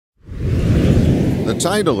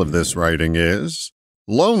title of this writing is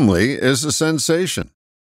Lonely is a Sensation.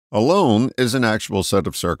 Alone is an actual set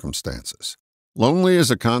of circumstances. Lonely is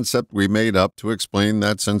a concept we made up to explain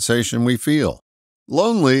that sensation we feel.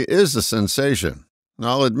 Lonely is a sensation.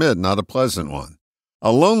 I'll admit, not a pleasant one.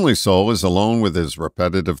 A lonely soul is alone with his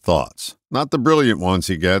repetitive thoughts, not the brilliant ones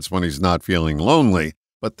he gets when he's not feeling lonely,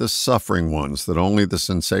 but the suffering ones that only the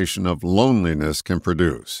sensation of loneliness can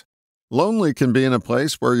produce. Lonely can be in a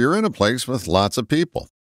place where you're in a place with lots of people.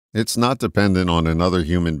 It's not dependent on another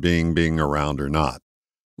human being around or not.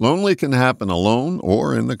 Lonely can happen alone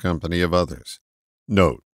or in the company of others.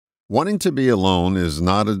 Note, wanting to be alone is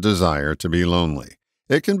not a desire to be lonely.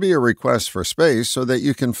 It can be a request for space so that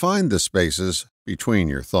you can find the spaces between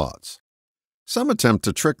your thoughts. Some attempt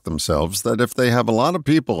to trick themselves that if they have a lot of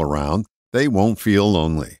people around, they won't feel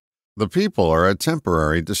lonely. The people are a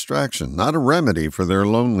temporary distraction, not a remedy for their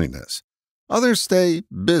loneliness. Others stay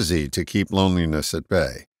busy to keep loneliness at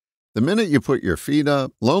bay. The minute you put your feet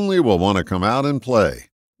up, lonely will want to come out and play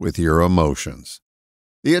with your emotions.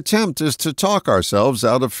 The attempt is to talk ourselves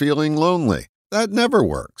out of feeling lonely. That never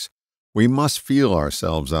works. We must feel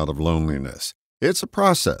ourselves out of loneliness. It's a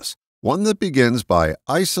process, one that begins by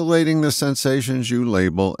isolating the sensations you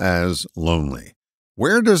label as lonely.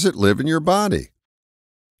 Where does it live in your body?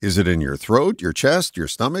 Is it in your throat, your chest, your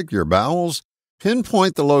stomach, your bowels?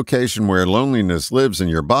 Pinpoint the location where loneliness lives in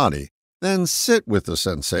your body, then sit with the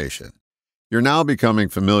sensation. You're now becoming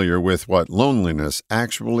familiar with what loneliness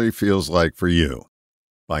actually feels like for you.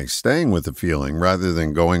 By staying with the feeling rather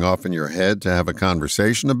than going off in your head to have a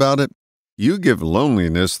conversation about it, you give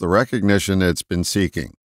loneliness the recognition it's been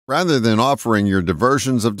seeking, rather than offering your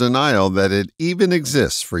diversions of denial that it even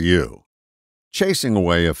exists for you. Chasing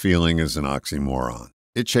away a feeling is an oxymoron.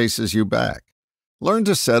 It chases you back. Learn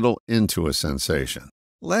to settle into a sensation.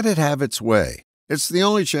 Let it have its way. It's the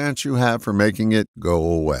only chance you have for making it go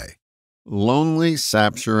away. Lonely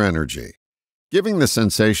saps your energy. Giving the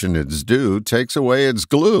sensation its due takes away its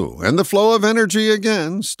glue, and the flow of energy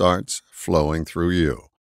again starts flowing through you.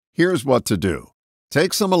 Here's what to do.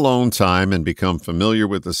 Take some alone time and become familiar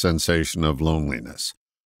with the sensation of loneliness.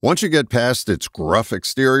 Once you get past its gruff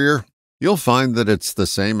exterior, you'll find that it's the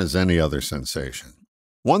same as any other sensation.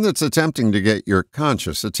 One that's attempting to get your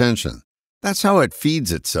conscious attention. That's how it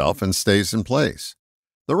feeds itself and stays in place.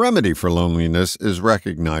 The remedy for loneliness is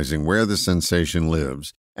recognizing where the sensation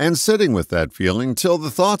lives and sitting with that feeling till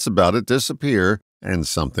the thoughts about it disappear and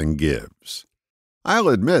something gives. I'll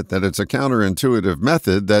admit that it's a counterintuitive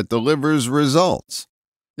method that delivers results.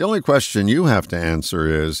 The only question you have to answer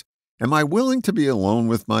is, am I willing to be alone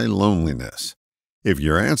with my loneliness? If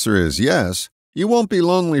your answer is yes, you won't be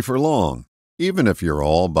lonely for long, even if you're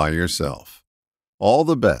all by yourself. All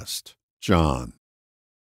the best, John.